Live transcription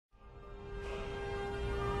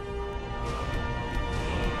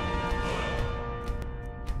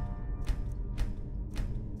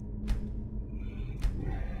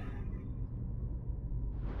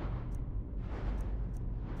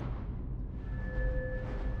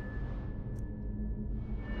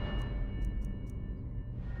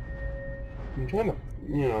I'm trying to,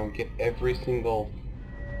 you know, get every single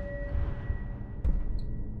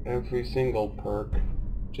perk.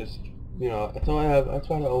 Just, you know, that's all I have. That's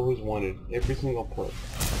what I always wanted. Every single perk.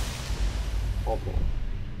 All of them.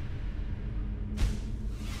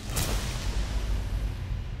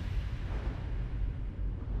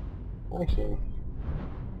 Actually.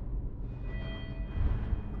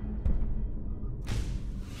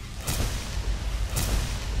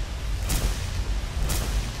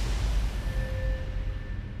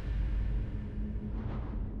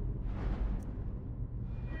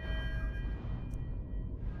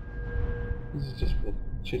 This is just for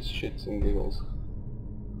shits and giggles.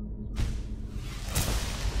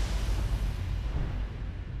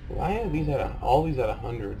 Well, I have these all these at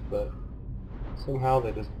 100, but somehow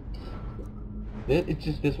they just... It's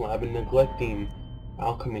just this one. I've been neglecting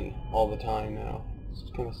alchemy all the time now. It's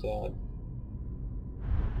kind of sad.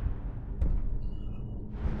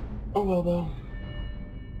 Oh well, though.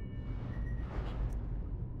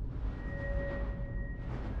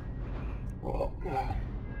 Well,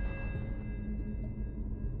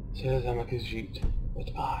 says I'm a Khajiit,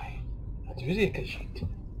 but I, not really a Khajiit.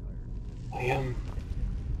 I am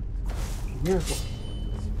a miracle.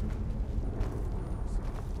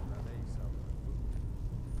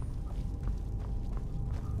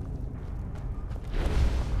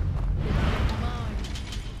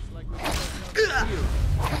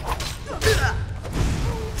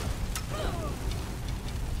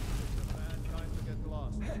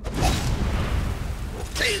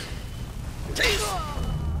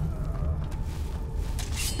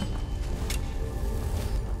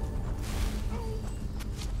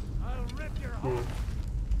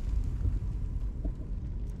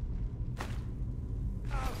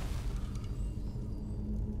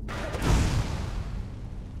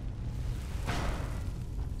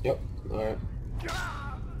 Yep, alright.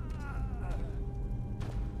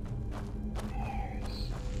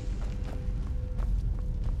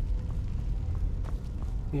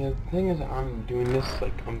 Yeah, the thing is, I'm doing this,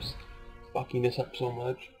 like, I'm fucking this up so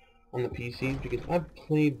much on the PC because I've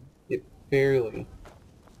played it fairly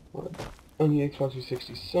on the Xbox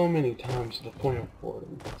 360 so many times to the point of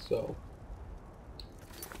boredom, so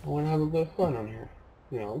I want to have a bit of fun on here,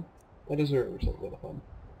 you know? I deserve some bit of fun.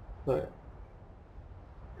 But,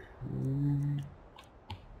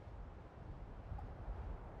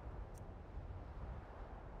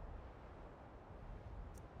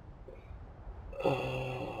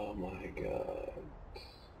 oh my god.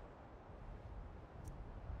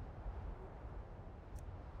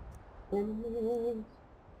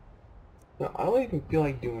 No, I don't even feel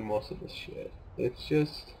like doing most of this shit. It's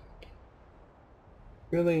just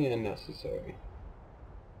really unnecessary.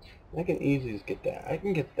 I can easily just get that. I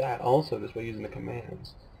can get that also just by using the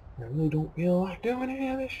commands. I really don't feel like doing any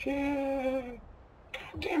of this shit.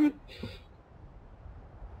 God damn it.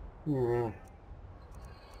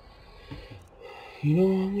 You know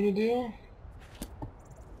what I'm gonna do?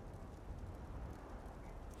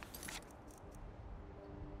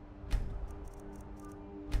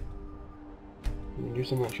 I'm gonna do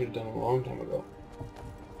something I should have done a long time ago.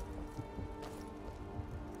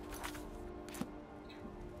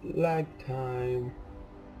 Lag time.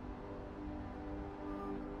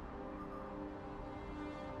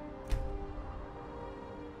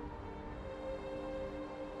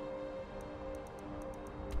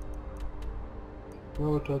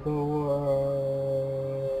 Go to the world.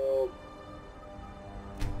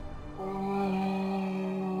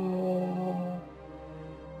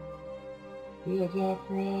 It's a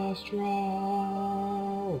frustration.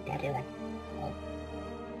 God damn it.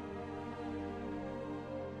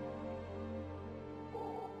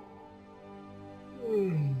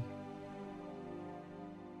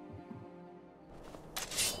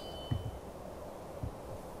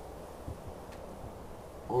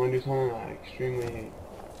 I want to do something I extremely hate.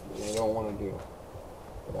 And I don't want to do.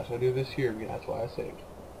 But I should do this here because that's why I saved.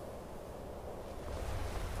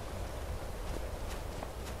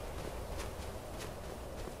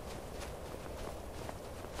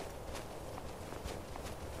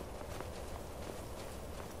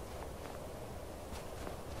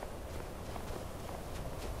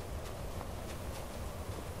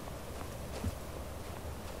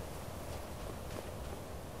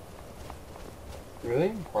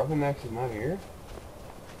 Really? Parthamax is not here?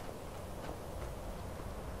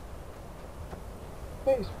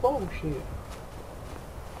 Hey, bullshit.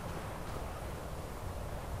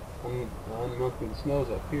 I'm looking, the snow's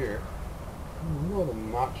up here. I don't know where the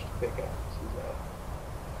notched pickaxe is at.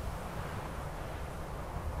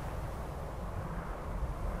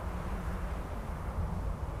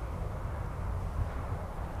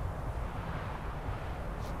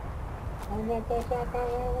 I'm at the top of the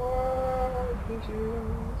world,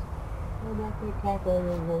 bitches. I'm at the top of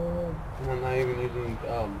the world. And I'm not even using,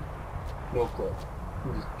 no clip.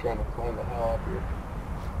 I'm just trying to climb the hell up here.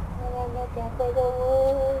 I'm on the top of the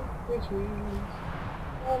world, bitches.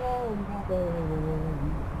 I'm on top of the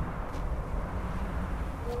world.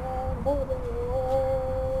 I'm on top of the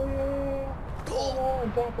world, yeah. I'm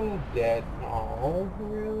on top of the dead. No,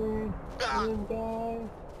 really? I didn't die.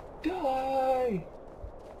 Die!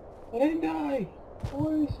 I didn't die!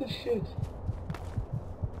 What is this shit?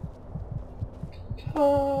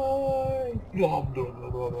 Die! Blah, blah, blah,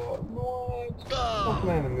 blah, blah. What? Fucking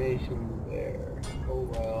animation there. Oh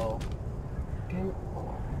well. Damn it.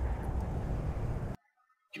 Oh.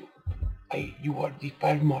 You are the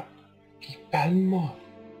Palmer. The Palmer.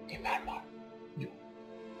 The Palmer.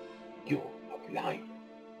 You are blind.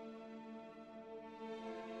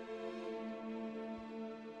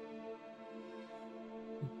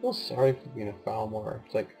 I feel sorry for being a Falmar.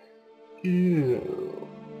 It's like, ew.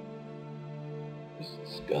 It's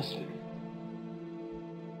disgusting.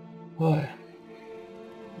 Oh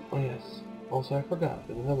yes. Also, I forgot.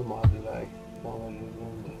 There's another mod that I downloaded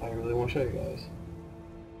and I really want to show you guys.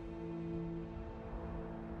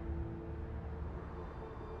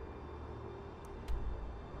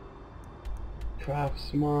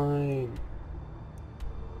 Crafts mine.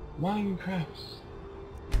 Minecrafts.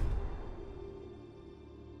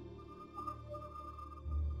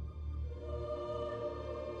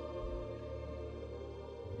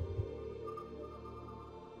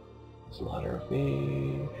 Slaughter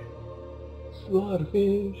fish. Slaughter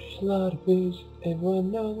fish, slaughter fish.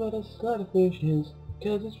 Everyone knows what a slaughter fish is.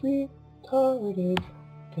 Cause it's retarded.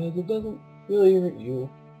 Cause it doesn't really hurt you.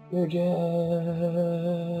 You're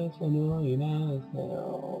just annoying as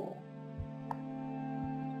hell.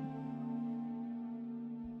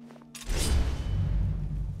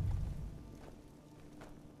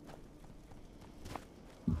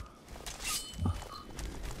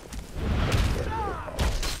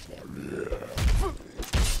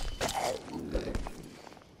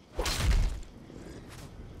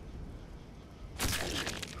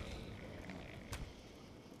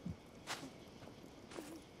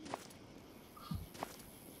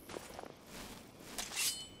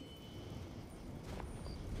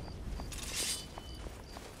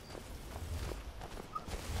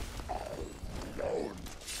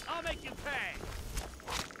 I'll make you pay!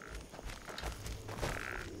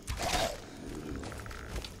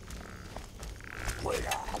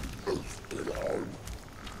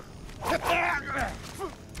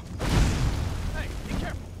 Hey, be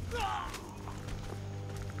careful!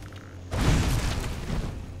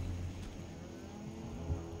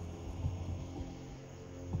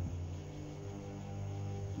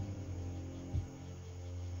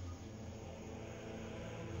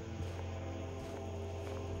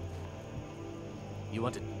 You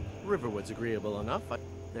want it? Riverwood's agreeable enough.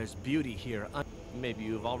 There's beauty here. Maybe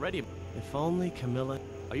you've already... If only Camilla...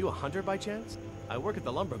 Are you a hunter by chance? I work at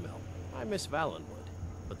the lumber mill. I miss Valenwood.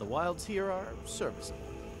 But the wilds here are serviceable.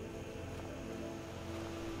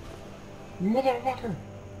 Motherfucker!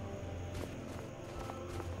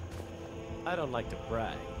 I don't like to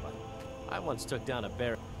brag, but I once took down a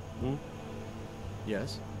bear... Hmm?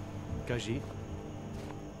 Yes? Khajiit?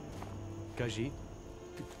 Khajiit?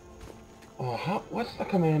 Oh, what's the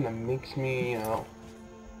command that makes me,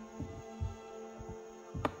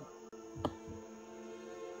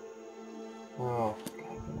 Oh,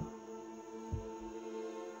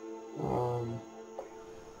 God.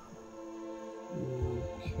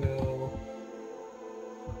 Kill...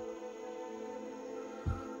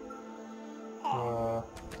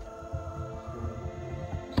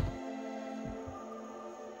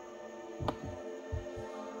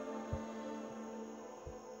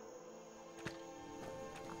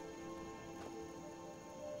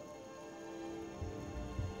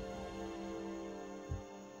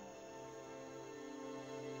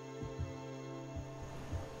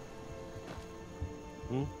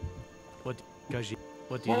 Hmm? What... Khajiit?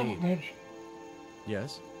 What do you need? Edge.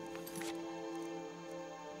 Yes?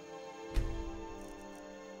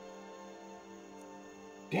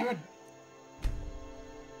 Damn it!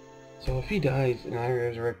 So if he dies and I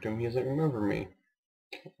resurrect him, he doesn't remember me.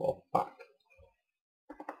 Well, fuck.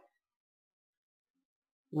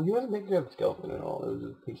 Well, he wasn't making a skeleton at all. It was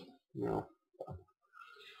just a piece, you know.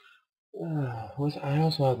 I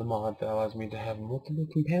also have the mod that allows me to have multiple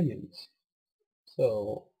companions.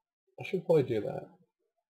 So, I should probably do that.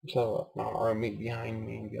 So, an army behind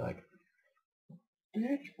me and be like,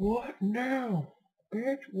 bitch, what now?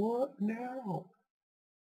 Bitch, what now?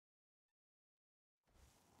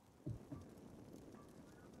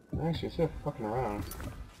 Actually, instead of fucking around...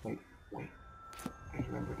 Wait. I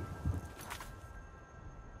remembered.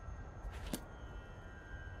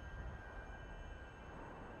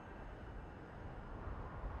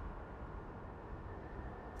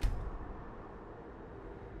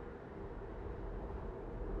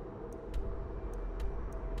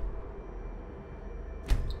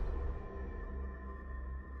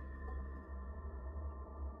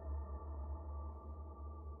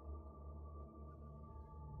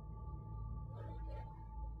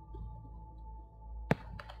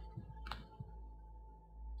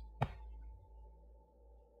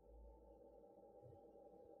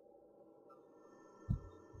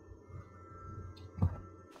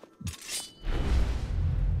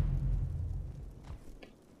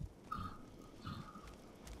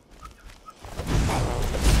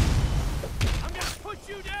 I'm gonna put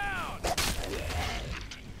you down!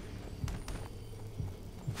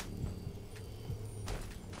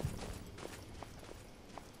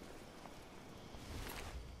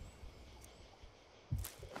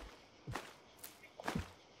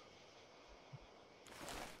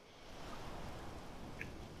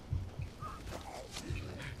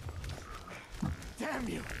 Damn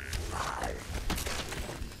you!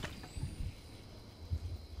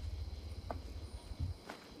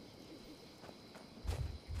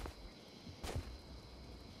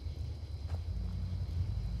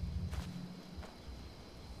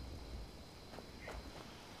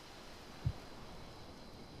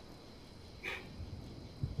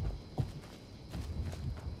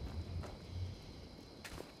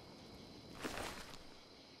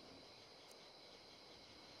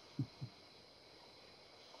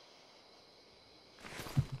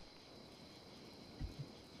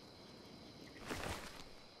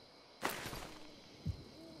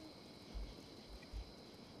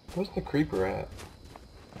 Where's the creeper at?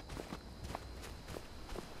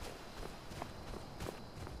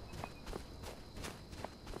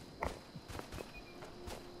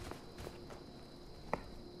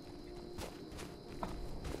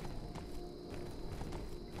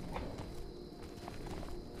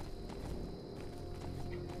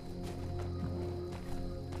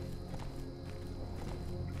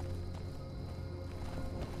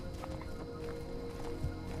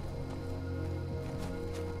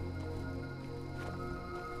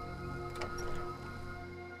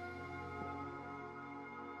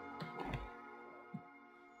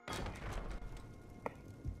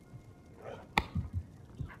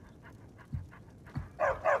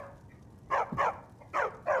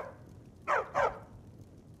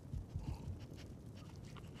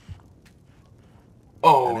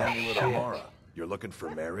 Oh, And any little shit. Mara, you're looking for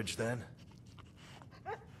marriage then?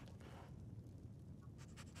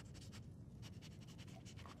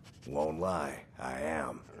 Won't lie, I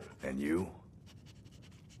am. And you?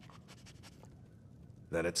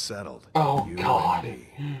 Then it's settled. Oh, You God. and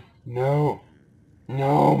me. No.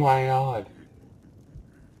 No, my God.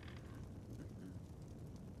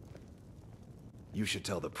 You should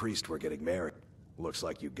tell the priest we're getting married. Looks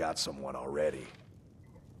like you got someone already.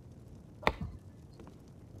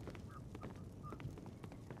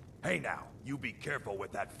 Hey now, you be careful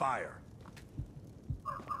with that fire.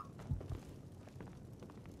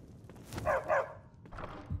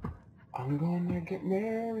 I'm gonna get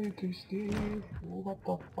married to Steve. What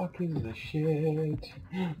the fuck is this shit?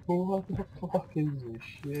 What the fuck is this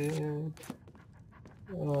shit?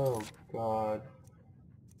 Oh, God.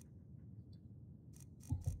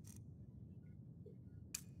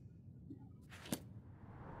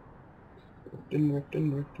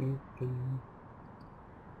 Riftin'.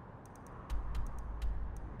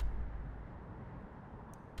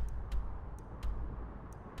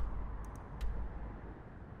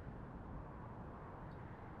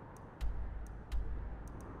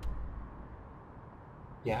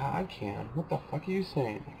 Yeah, I can. What the fuck are you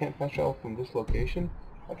saying? I can't fast travel from this location?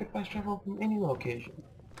 I can fast travel from any location.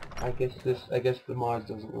 I guess the mods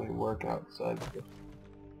doesn't really work outside of the...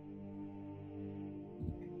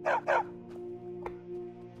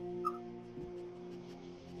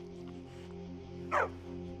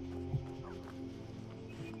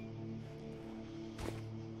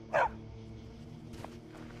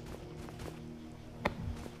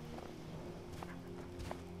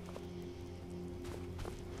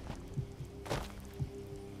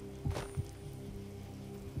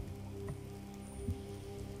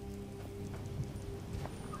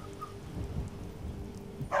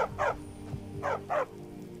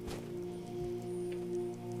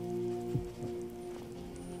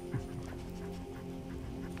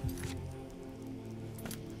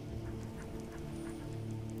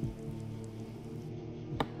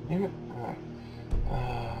 Damn it. Alright.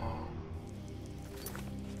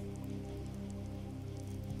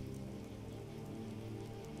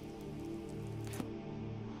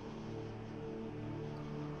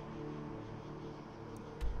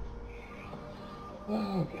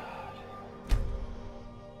 Oh god.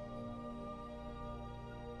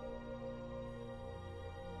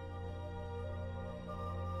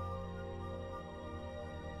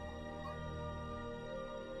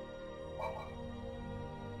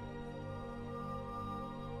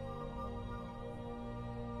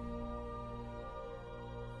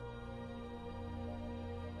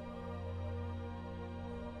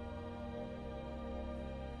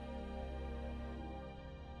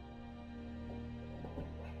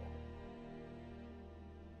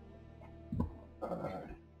 Alright.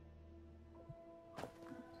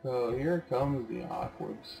 So here comes the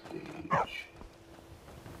awkward stage.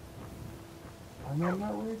 I'm on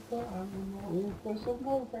my way for some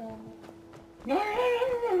more power.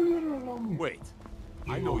 No. Wait.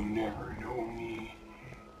 You will never know me.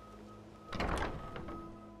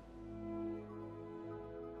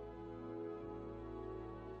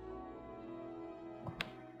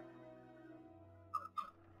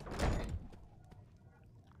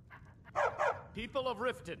 People of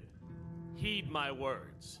Riften, heed my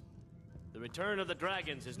words. The return of the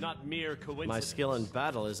dragons is not mere coincidence. My skill in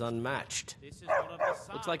battle is unmatched.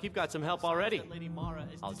 Looks like you've got some help already.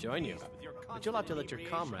 I'll join you, but you'll have to let your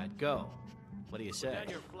comrade go. What do you say? Put down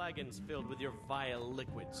your flagons filled with your vile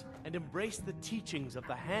liquids, and embrace the teachings of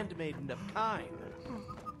the Handmaiden of Kine.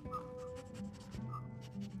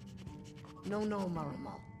 No,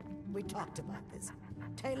 Marama. We talked about this.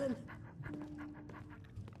 Talon?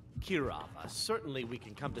 Kirava, certainly we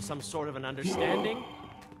can come to some sort of an understanding.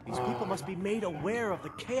 These people must be made aware of the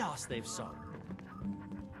chaos they've sown.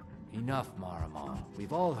 Enough, Marama.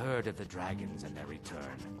 We've all heard of the dragons and their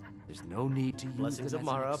return. There's no need to use Blessings them of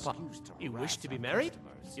as an Mara excuse to You wish harass to be our married?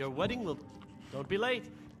 customers. Your wedding will... Don't be late.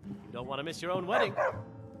 You don't want to miss your own wedding.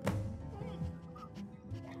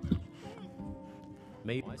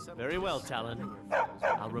 Maybe. Very well, Talon.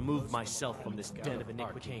 I'll remove myself from this den of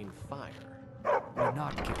iniquity and fire. We're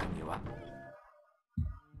not giving you up.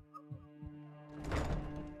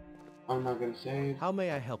 I'm not gonna save. How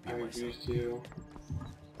may I help I you, my refuse son? to.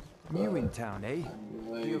 New in town, eh?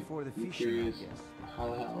 I'm really Here for the fishing, I curious guess. how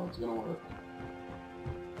the hell it's gonna work.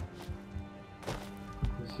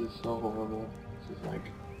 This is so horrible. This is like...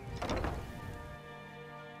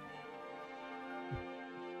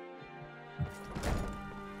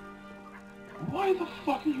 Why the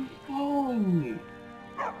fuck are you following me?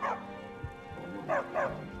 Oh my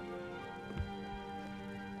god.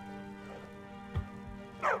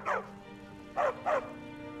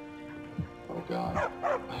 Oh god.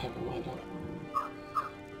 I have no idea.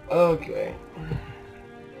 Okay.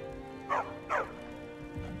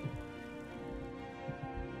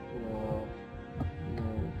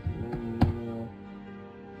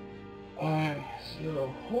 Alright,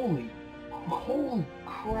 so holy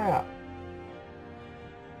crap.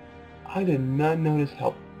 I did not notice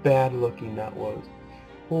how bad looking that was.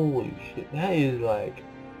 Holy shit, that is like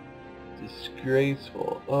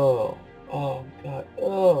disgraceful. Oh god,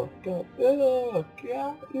 oh god, oh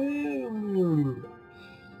god, ew.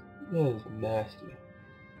 That is nasty.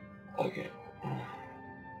 Okay.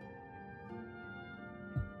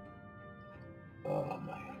 Oh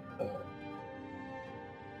my god.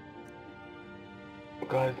 Oh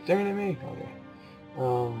god, it's staring at me? Okay.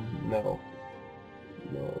 No.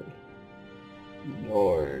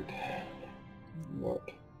 Lord.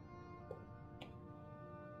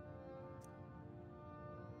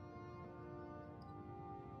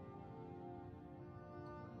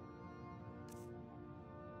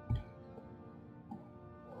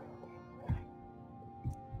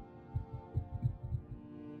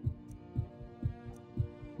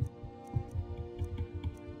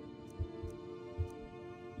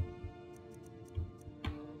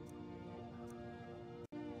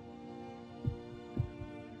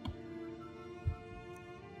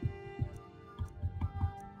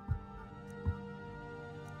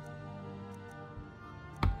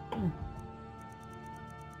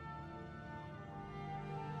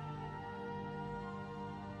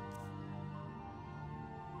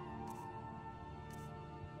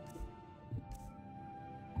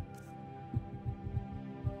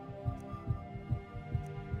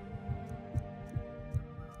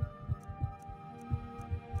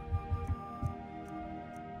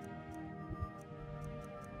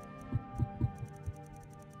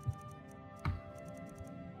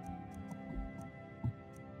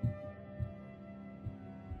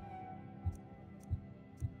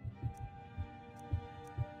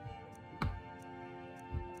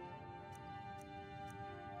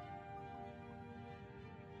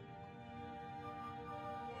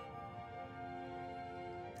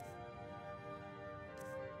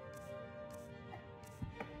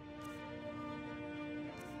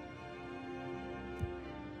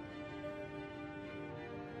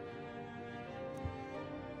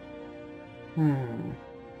 Hmm.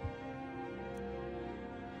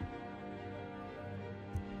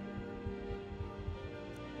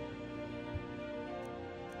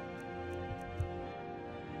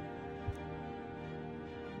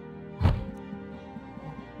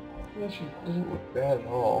 Actually, doesn't look bad at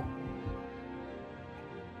all.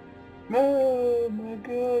 Oh my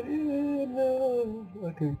god, yeah, no.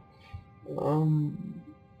 Okay.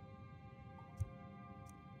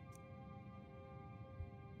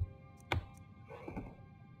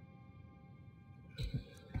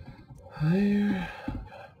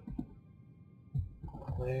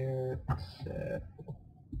 Player, set,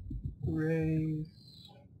 race.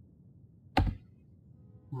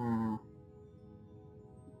 Hmm.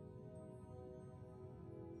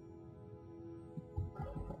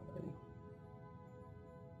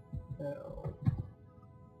 L.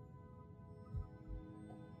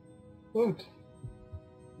 Loot.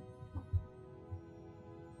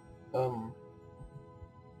 Um.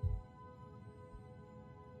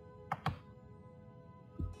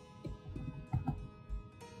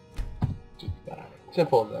 Just that.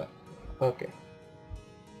 Simple as that. Okay.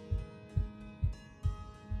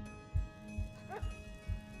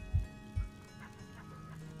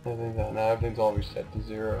 I think that now everything's all reset to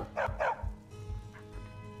 0.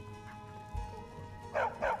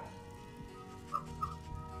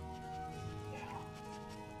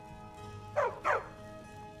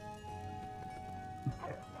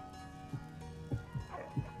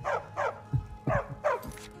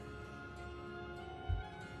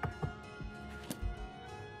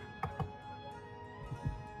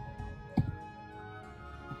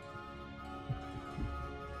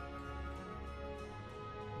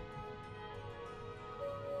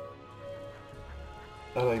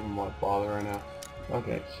 I don't even want to bother right now.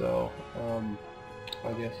 Okay, so,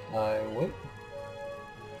 I guess I wait.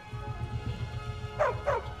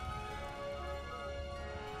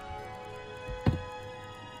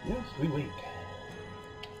 Yes, we wait.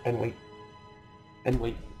 And wait. And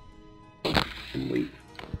wait. And wait.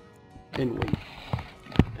 And wait.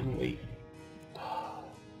 And wait.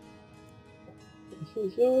 This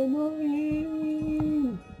is so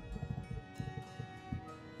annoying!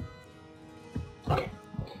 Okay.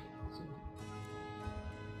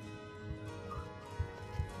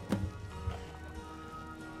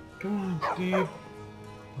 Come on, Steve.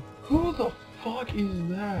 Who the fuck is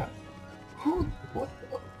that? What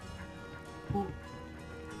the?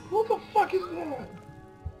 Who the fuck is that?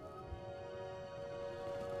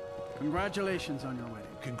 Congratulations on your wedding.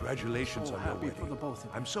 Congratulations So on your happy wedding. for the both of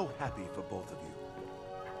you. I'm so happy for both of you.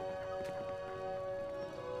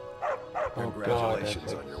 Oh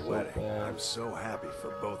Congratulations God, on your so wedding. bad. I'm so happy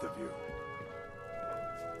for both of you.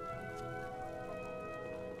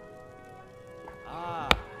 Ah,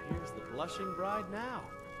 here's the blushing bride now.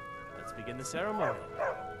 Let's begin the ceremony.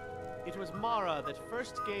 It was Mara that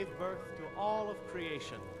first gave birth to all of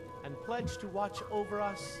creation and pledged to watch over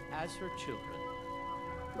us as her children.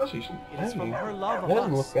 Well, she's It is from heavy. her love of That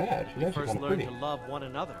doesn't us look bad. She's we actually first kind of learned pretty. to love one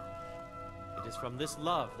another. It is from this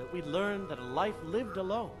love that we learn that a life lived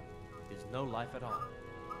alone is no life at all.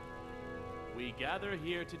 We gather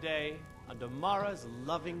here today under Mara's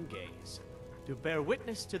loving gaze to bear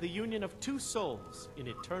witness to the union of two souls in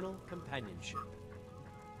eternal companionship.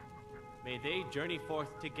 May they journey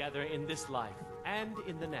forth together in this life and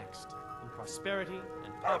in the next, in prosperity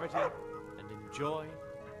and poverty, and in joy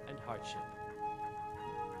and hardship.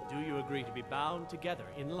 Do you agree to be bound together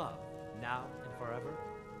in love, now and forever?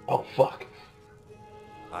 Oh fuck.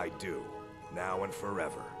 I do, now and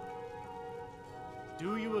forever.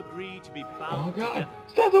 Do you agree to be Oh bound God. together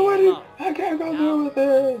Stop the in wedding! love, I can't go now through with and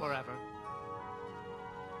this! forever?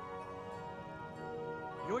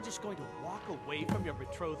 You're just going to walk away from your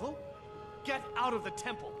betrothal? Get out of the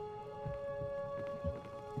temple!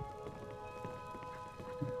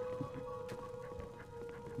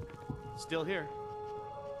 Still here.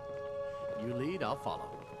 You lead, I'll follow.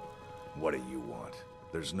 What do you want?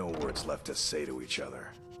 There's no words left to say to each other.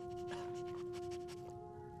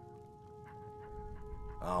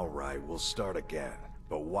 All right, we'll start again,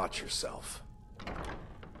 but watch yourself.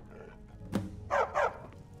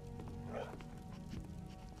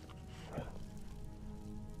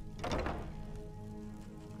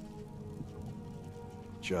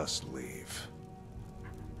 Just leave.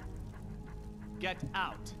 Get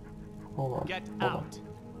out! Hold on. Get hold out!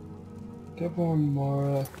 On. Get on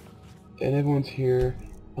Mara, and everyone's here.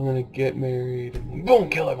 I'm gonna get married and boom,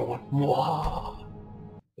 kill everyone. Mwah!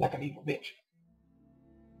 Like an evil bitch.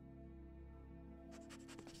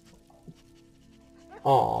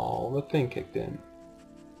 Oh, the thing kicked in.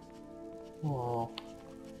 Oh.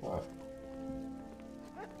 Alright.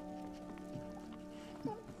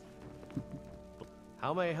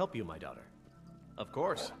 How may I help you, my daughter? Of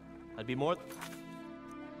course. I'd be more...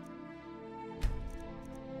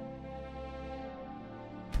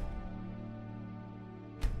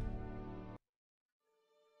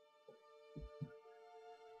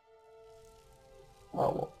 Oh,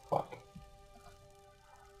 well, fuck.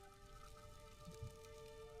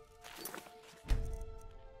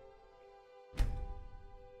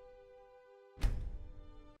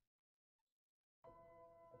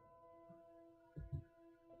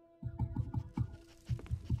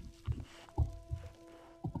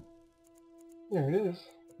 There it is.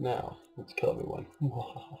 Now, let's kill everyone.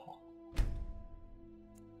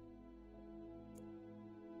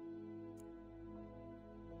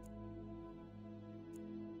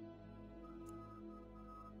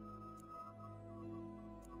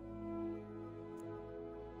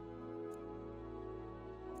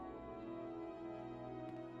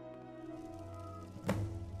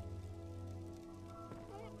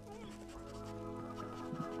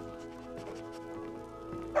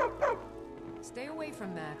 Stay away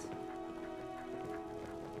from that.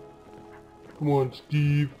 Come on,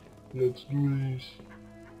 Steve. Let's do this.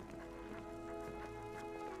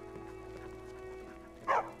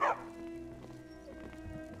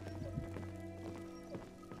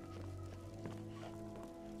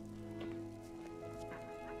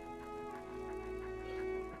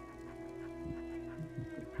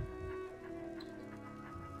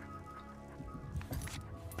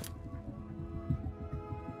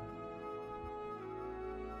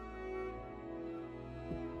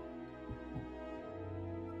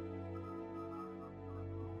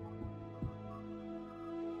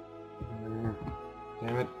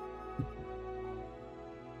 Damn it.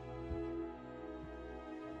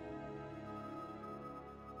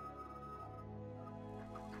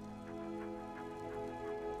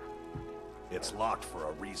 It's locked for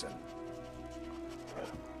a reason.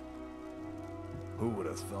 Who would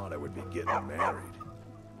have thought I would be getting married?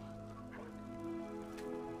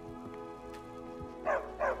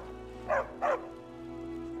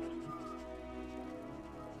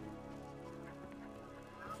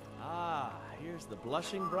 Here's the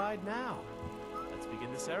blushing bride now. Let's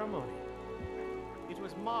begin the ceremony. It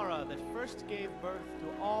was Mara that first gave birth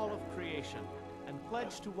to all of creation and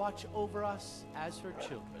pledged to watch over us as her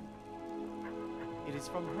children. It is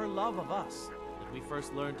from her love of us that we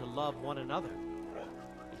first learned to love one another.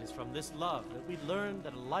 It is from this love that we learn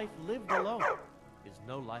that a life lived alone is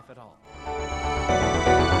no life at all.